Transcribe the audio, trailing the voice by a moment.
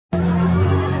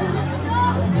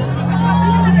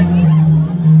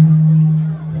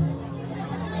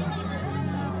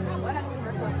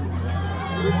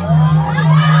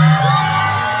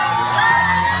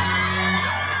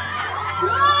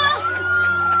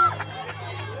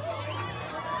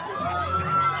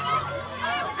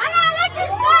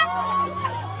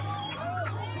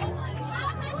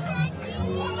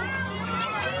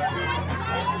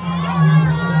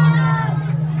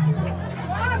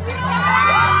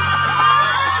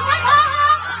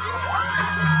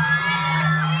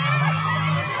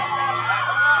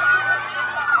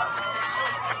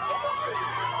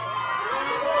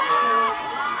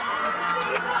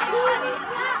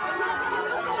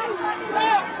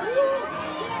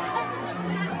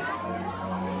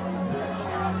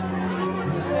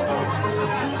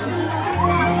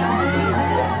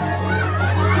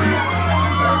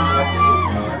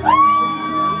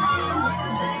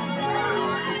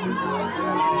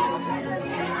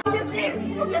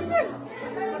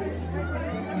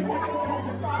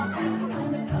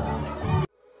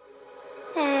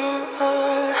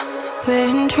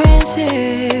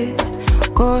trances,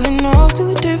 going off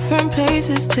to different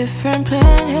places, different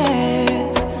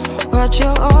planets. Watch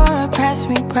your aura pass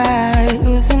me by,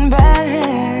 losing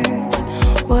balance.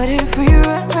 What if we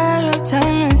run out of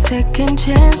time and second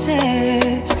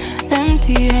chances?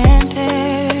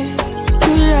 Empty-handed.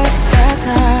 You like the fast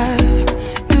life,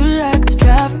 you like to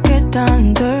drive and get down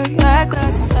and dirty, act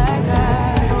like a bad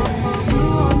guy. You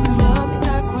want some love, be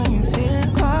like when you feel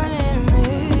caught in the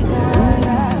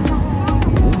midnight.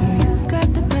 You got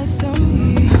the best of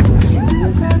me,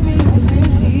 you got me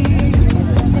losing sleep.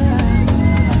 Yeah.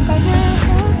 I can't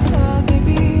hope for,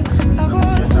 baby, I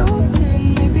was hoping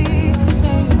maybe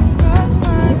that you cross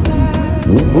my path.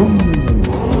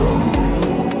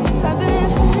 I've been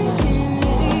sinking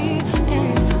lately, and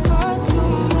it's hard to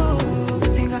move.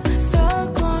 Think I'm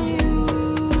stuck on you.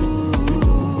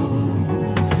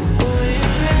 We're in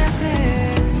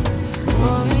transit,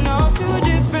 going off to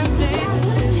different places,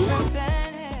 different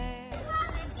planets.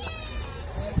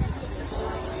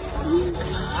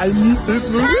 I need this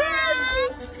movie.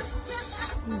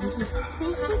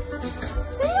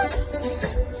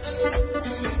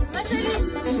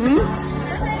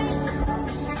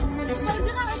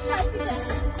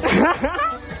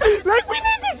 Like we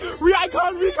need this. We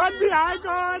can't be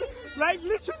icon. Like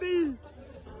literally.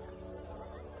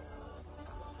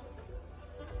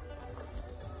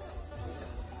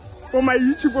 For my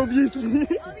YouTube, obviously.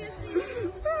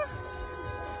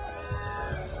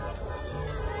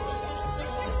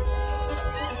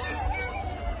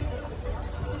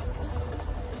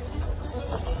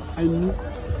 I need.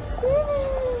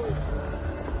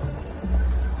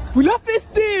 Vous la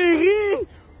festerez!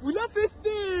 Vous la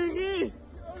festerez!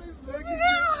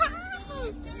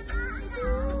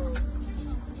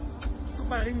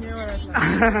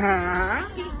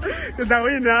 Kita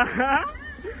win na.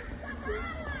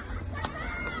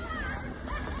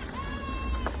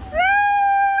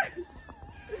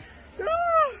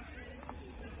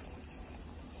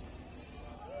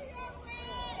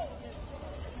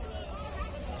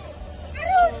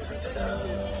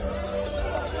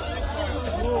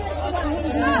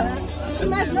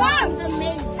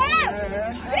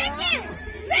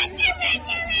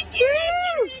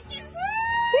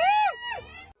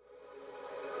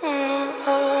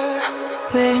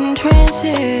 We're in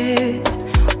trances,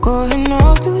 going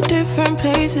off to different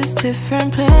places,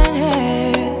 different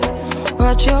planets.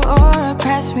 Watch your aura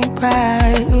pass me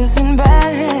by, losing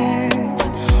balance.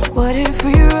 What if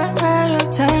we run out of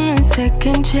time and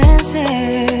second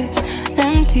chances?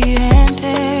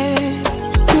 Empty-handed.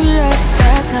 You like the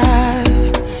fast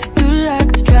life, you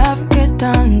like to drive and get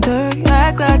down and dirty,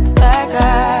 act like a bad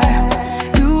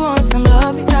guy. You want some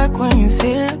love, be like when you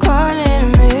feel caught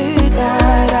in the midnight.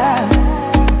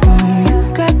 You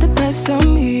got the best of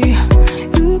me,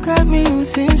 you got me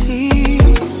losing sleep.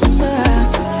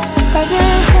 I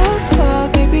can't hope for,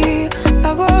 baby,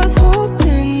 I was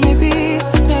hoping maybe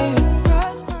that you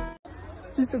cross my.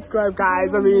 Please subscribe,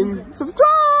 guys. I mean,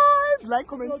 subscribe, like,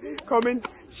 comment,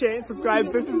 share, and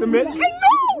subscribe. This is the myth. I know.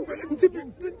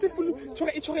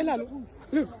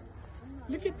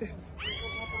 Look at this.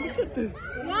 Look at this.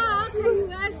 Yeah.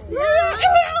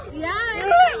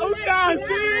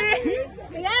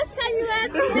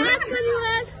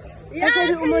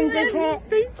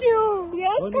 Thank you.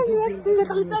 Yes,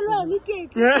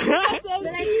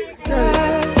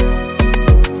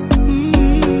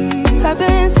 I've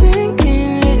been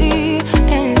sinking lately,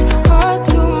 and it's hard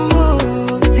to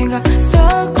move. Think I'm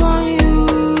stuck on you.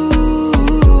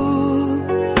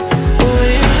 We're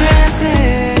in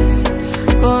transit,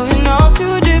 going off to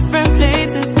different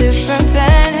places, different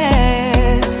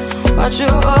planets. Watch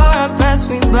your aura pass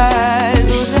me by,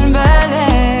 losing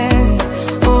balance.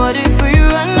 What if we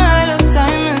run out of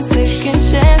time and second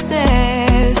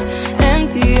chances?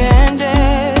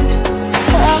 Empty-handed.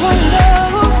 I wonder,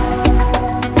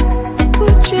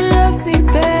 would you love me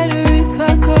better if I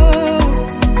go?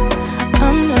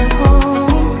 I'm not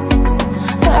home.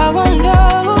 I wonder,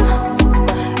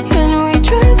 can we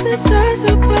trust the stars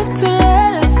above to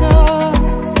let us know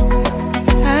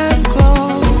how to go?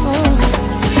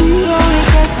 We only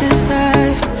got this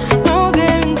life, no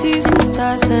guarantees and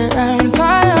stars align.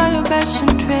 Follow your passion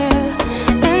trail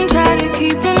and try to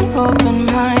keep an open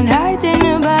mind. Hiding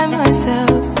it by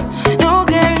myself, no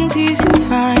guarantees you'll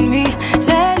find me.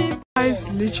 Guys,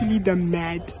 literally the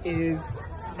Met is.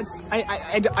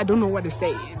 I don't know what to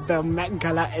say. The Met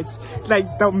Gala is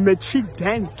like the Matric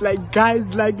dance. Like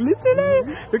guys, like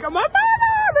literally, look at my father.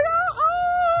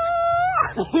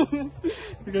 Look at,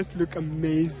 you guys look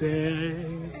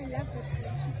amazing.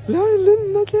 I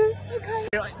love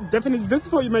it. Definitely, this is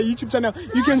for my YouTube channel.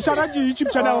 You can shout out your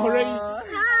YouTube channel already.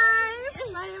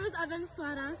 Hi, my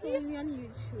Swara, follow me on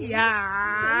YouTube.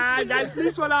 Yeah, guys,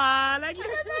 please follow her.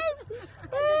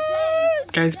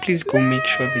 Guys, please go make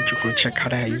sure that you go check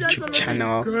out her YouTube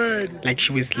channel. Like,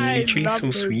 she was literally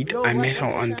so sweet. I met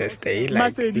her on this day.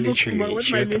 Like, literally,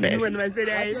 she was the best. What's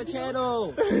your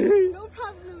channel? No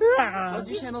problem. What's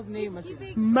your channel's name,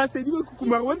 Maserima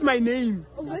Kukuma. What's my name?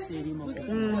 Maserima.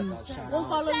 Don't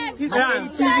follow me.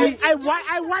 I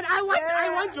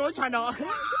want your channel.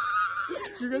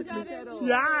 You guys,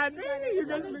 yeah, you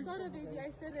guys. Baby, I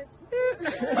said it.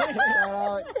 Thanks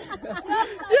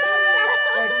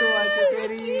so much,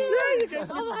 Maserima. You guys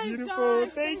look beautiful.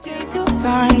 Thank you. You'll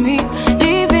find me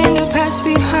leaving the past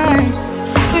behind.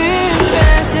 We're in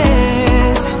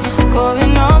places,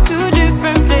 going off to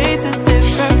different places,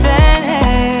 different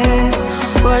planets.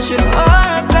 Watch your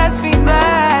aura pass me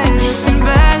by, losing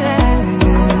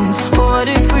balance. What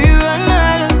if we run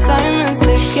out of time and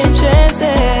second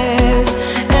chances?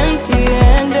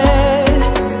 Empty-handed.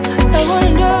 I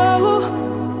wonder,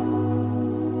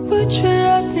 would you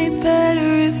love me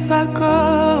better if I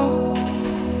go?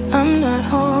 I'm not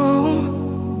home.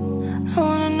 I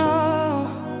wanna know,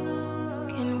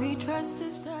 can we trust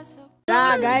this? That's a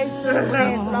Yeah, guys.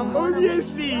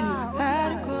 Obviously.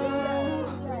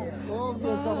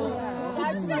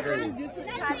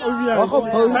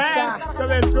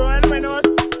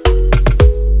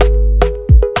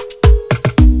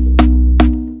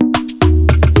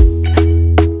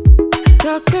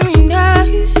 Talk to me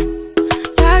nice,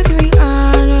 talk to me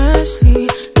honestly.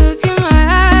 Look in my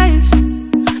eyes,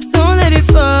 don't let it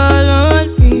fall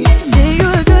on me. Say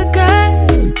you're a good guy,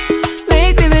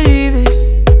 make me believe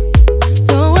it.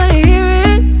 Don't wanna hear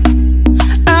it,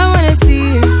 I wanna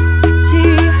see it.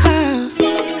 See how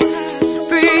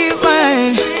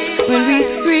rewind, when we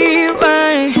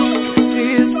rewind,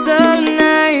 feels so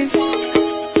nice.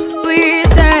 We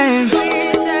time,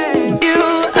 you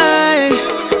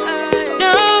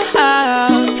know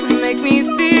how to make me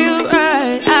feel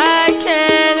right. I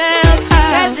can't help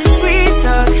got this sweet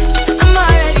talk. I'm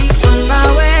already on my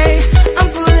way. I'm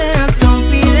pulling up, don't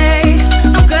be late.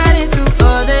 I'm cutting through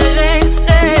all the lanes.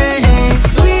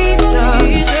 Sweet talk. You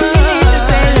need to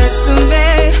say let's do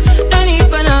babe. No need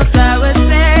for no flowers,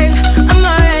 babe. I'm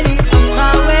already on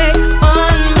my way.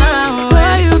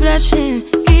 Why you blushing?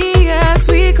 Yeah,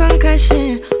 sweet concussion.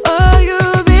 Oh, you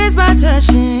miss my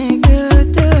touching.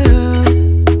 Good girl.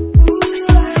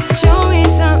 Show me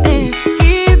something.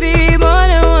 Give me more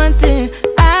than one thing.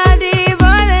 I need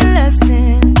more than less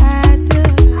than I do.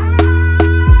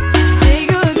 Say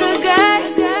you're a good guy,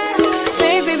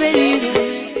 make me believe it.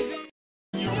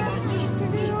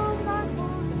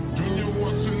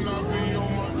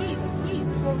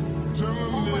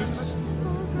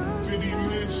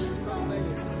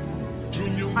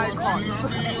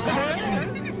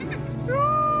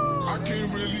 I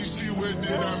can't really see where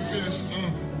did I miss.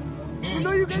 You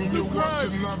know you can do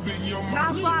good. Not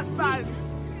bad, bad.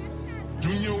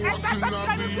 Junior wants to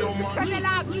not be on my.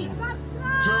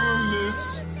 Tell him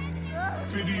this.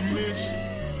 Did he miss?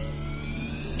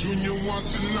 Junior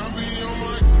wants to not be on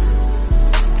my.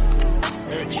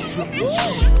 Extra new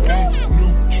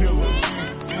killers.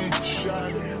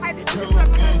 Shot. Killer.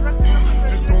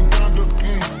 Just on Gonga.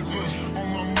 On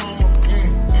my mama.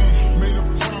 Made a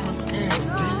promise.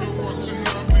 Junior wants to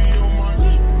not be on my.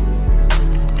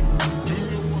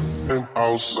 And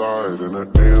outside in an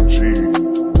AMG,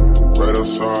 right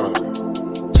outside,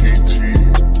 TT,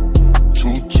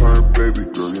 two-turn baby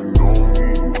girl, you know me.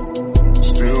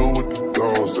 Still with the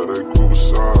dogs that I grew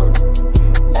beside.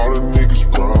 All the niggas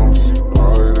round me,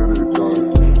 right and they die.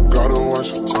 Gotta watch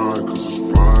the time, cause it's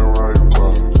flying right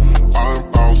by. I'm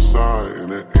outside in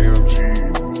an AMG,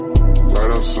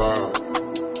 right outside,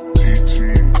 TT,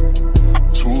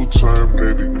 two-turn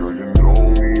baby girl, you know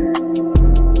me.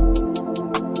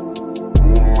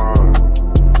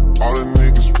 All the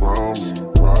niggas round me,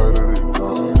 right at it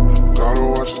die. Gotta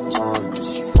watch the time, cause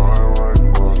it's flying right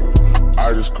by. I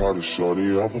just caught a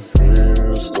shorty off a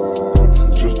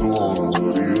Finsta. Just the one on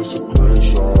hoodie, it's a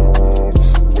crenshaw.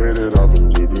 Way that I've been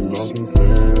living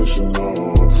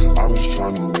unconventional. I'm just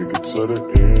trying to make it to the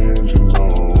end, you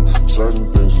know. Certain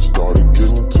things have started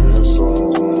getting pissed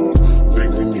off.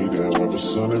 Think we need to have a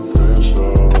sun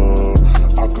adventure.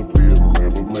 I could be a man,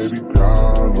 but maybe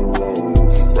down the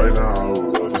road. Right now, I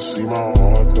would rather see my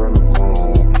heart turn to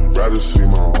chrome. Rather see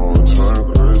my heart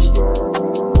turn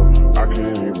crystal. I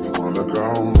can't even find a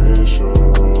girl on mission.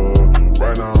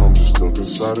 Right now, I'm just stuck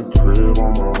inside the crib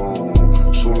on my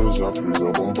own. Soon as I free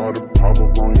up, I'm about to pop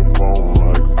up on your phone.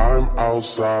 Like, I'm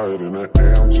outside in an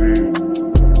AMG.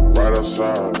 Right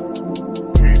outside,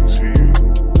 PT.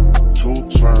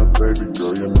 Two-turn baby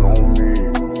girl, you know me.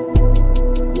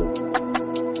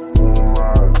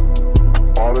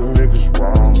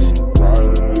 around me,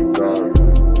 ride or die.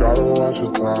 Gotta watch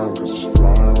your time, cause it's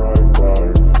flying right by.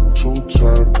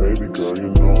 Two-turn, baby girl, you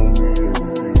know me.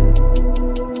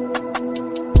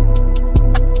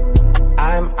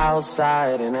 I'm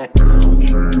outside in it.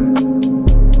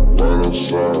 Right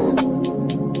outside,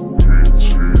 PT.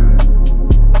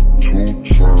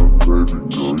 Two-turn, baby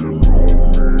girl, you know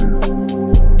me.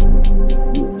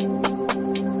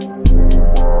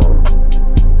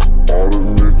 All the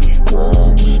niggas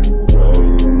round me,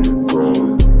 ride or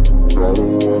die. Gotta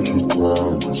watch your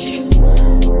time, cause it's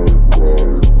flying right by.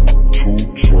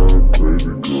 Two-turn,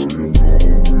 baby girl, you know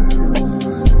me.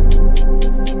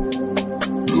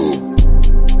 Yeah.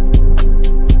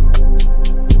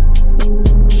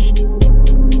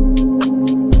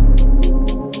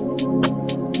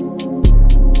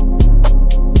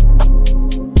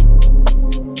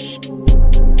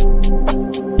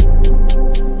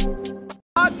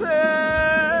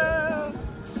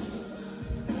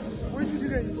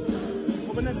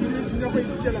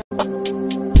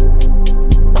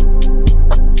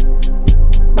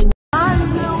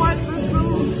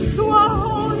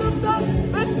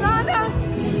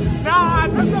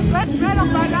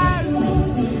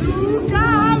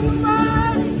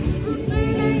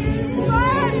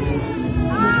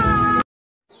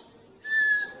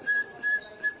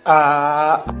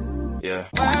 Yeah.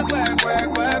 Work, work,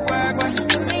 work, work, work, work.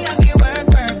 To me, I be work,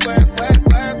 work, work, work,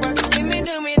 work, work. See me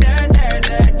do me dirt, dirt,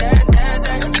 dirt, dirt, dirt,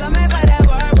 dirt. So tell me about that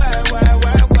work, work, work,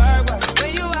 work, work, work.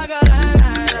 When you walk a line,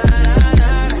 line, line, line,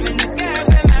 line. In the girl,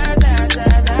 them her, da, da,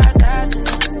 da, da.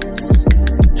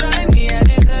 Drive me a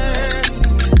dessert.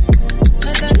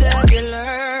 Nothing to be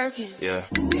lurking. Yeah.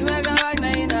 You make a walk,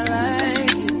 now you don't like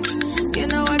it. You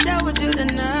know I dealt with you the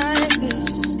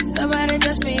nicest. Nobody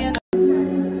touched me in the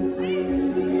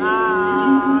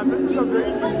This is a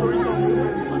very historical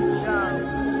moment. Yeah.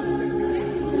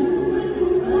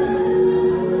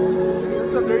 This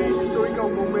is a very historical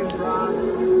moment, bruh.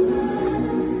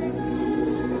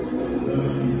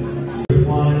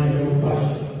 Find your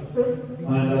passion.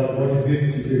 Find out what is it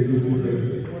you can do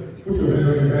differently. Put your hand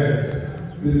on your head.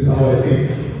 This is how I think.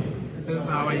 This is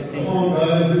how I think. Come on,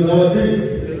 guys. This is how I think.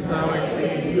 This is how I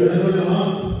think. Put your hand on your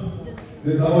heart.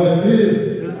 This is how I feel.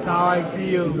 This is how I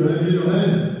feel. Put your hand in your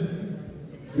hand.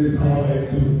 This is how I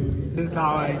do. This is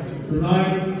how I do.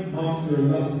 Tonight marks your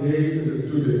last day as a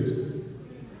student.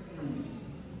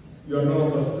 You are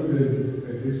now a student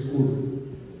at this school.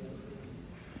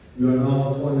 You are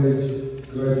now college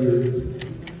graduates.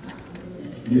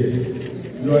 Yes.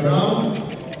 You are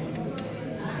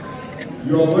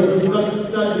going to start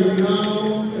studying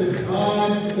now as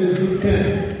hard as you can.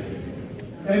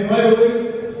 And by the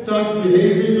way, start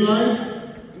behaving like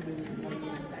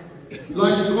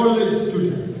college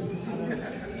students.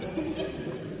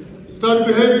 Start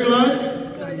behaving like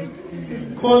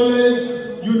college,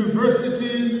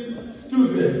 university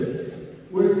students.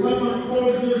 When someone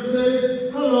calls you and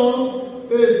says, hello,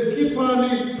 there's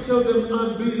Kipani, tell them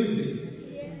I'm busy.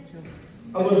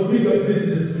 I've got bigger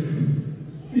business to do.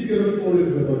 It cannot always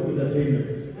be about entertainment.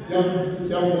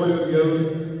 Young boys and girls,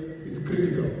 it's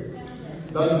critical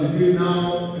that between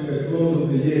now and the close of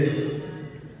the year,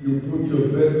 you put your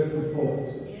best foot forward.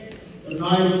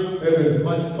 Tonight, have as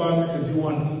much fun as you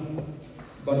want.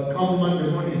 But come Monday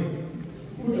morning,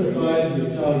 put aside the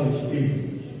childish things.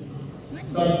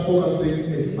 Start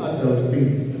focusing at adult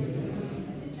things.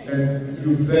 And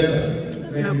you better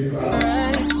make me proud.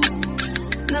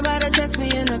 Nobody text me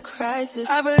in a crisis.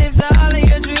 I believe that all of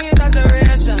your dreams are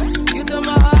durations. You took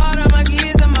my heart, all my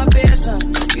keys, and my patience.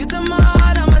 You took my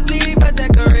heart, I must leave a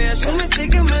decoration. You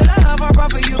mistaken my love, I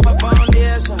brought for you for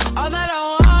foundation. All that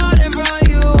I wanted from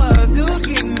you was to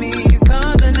give me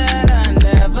something that I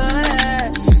never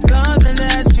had, something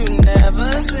that you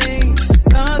never seen,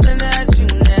 something that you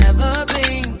never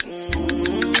been.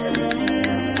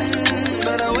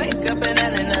 But I wake up and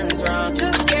nothing's wrong.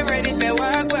 Just get ready for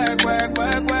work, work, work,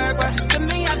 work, work, work. To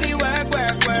me, I be work,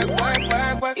 work, work, work,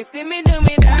 work, work. You see me do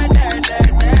me that, that,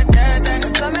 that, that, that,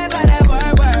 that.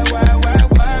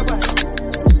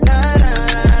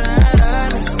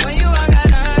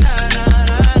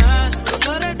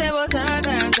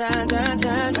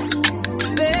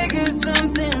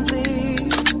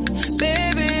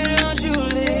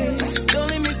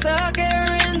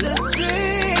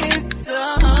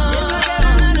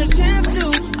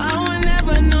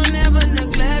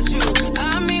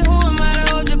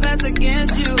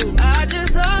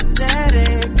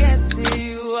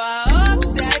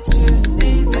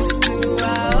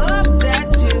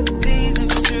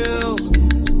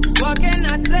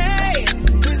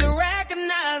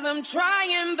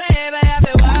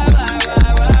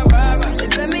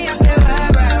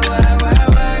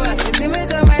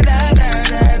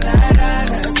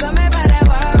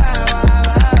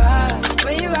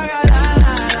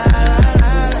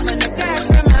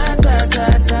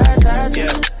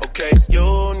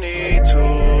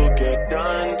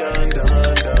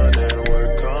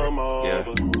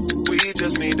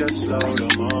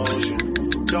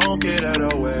 get out of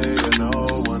the way to no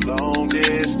one long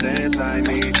distance. I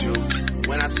need you.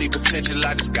 When I see potential,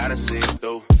 I just gotta see it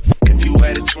through. If you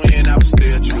had a twin, I would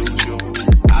still choose you.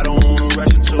 I don't wanna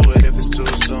rush into it if it's too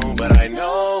soon, but I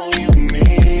know you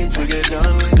need to get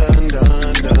done.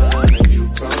 If you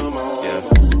come on, yeah.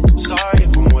 Sorry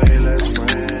if I'm way less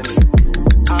friendly.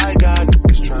 I got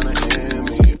niggas tryna end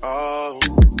me. Oh,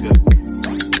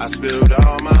 yeah. I spilled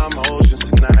all my emotions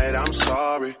tonight. I'm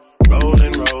sorry.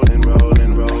 Rolling.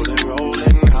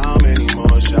 How many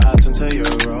more shots until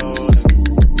you're rolling?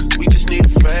 We just need a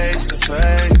face to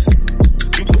face.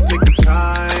 You can pick the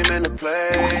time and the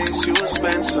place. You will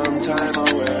spend some time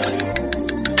away.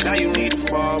 Now you need to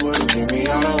forward and give me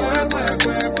all the work.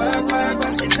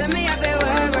 You tell me I feel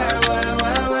work.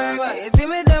 You see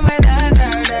me do my da.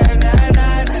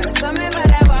 Tell me about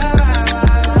that work.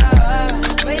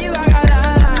 When you walk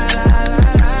out,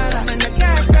 I'm in the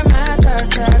car from my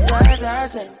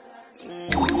church.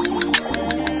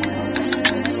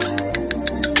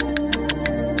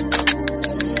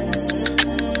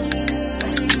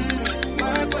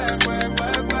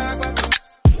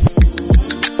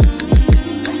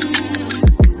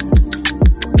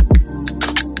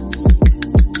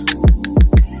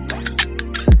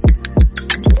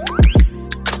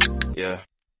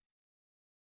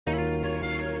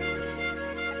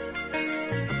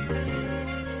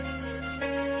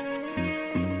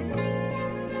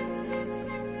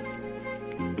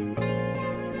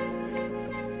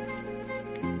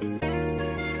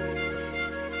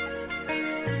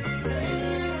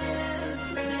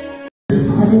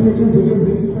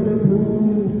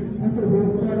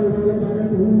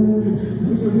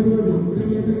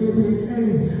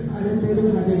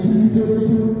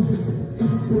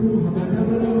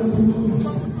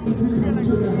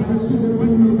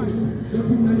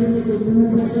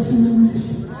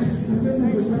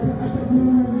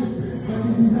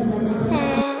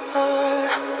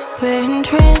 We're in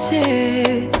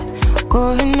trances,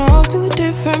 going off to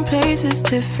different places,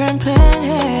 different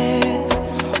planets.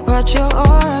 Watch your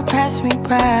aura pass me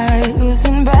by,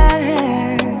 losing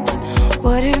balance.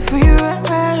 What if we run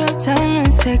out of time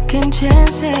and second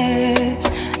chances?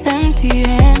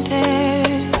 Empty-handed.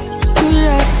 You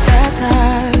like the fast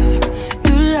life,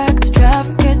 you like to drive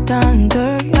and get down and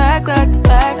dirty, act like the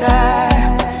bad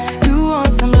guy. You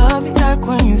want some love, be like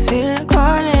when you feel like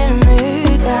calling at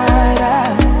midnight.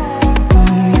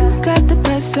 You got the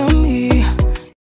best of me.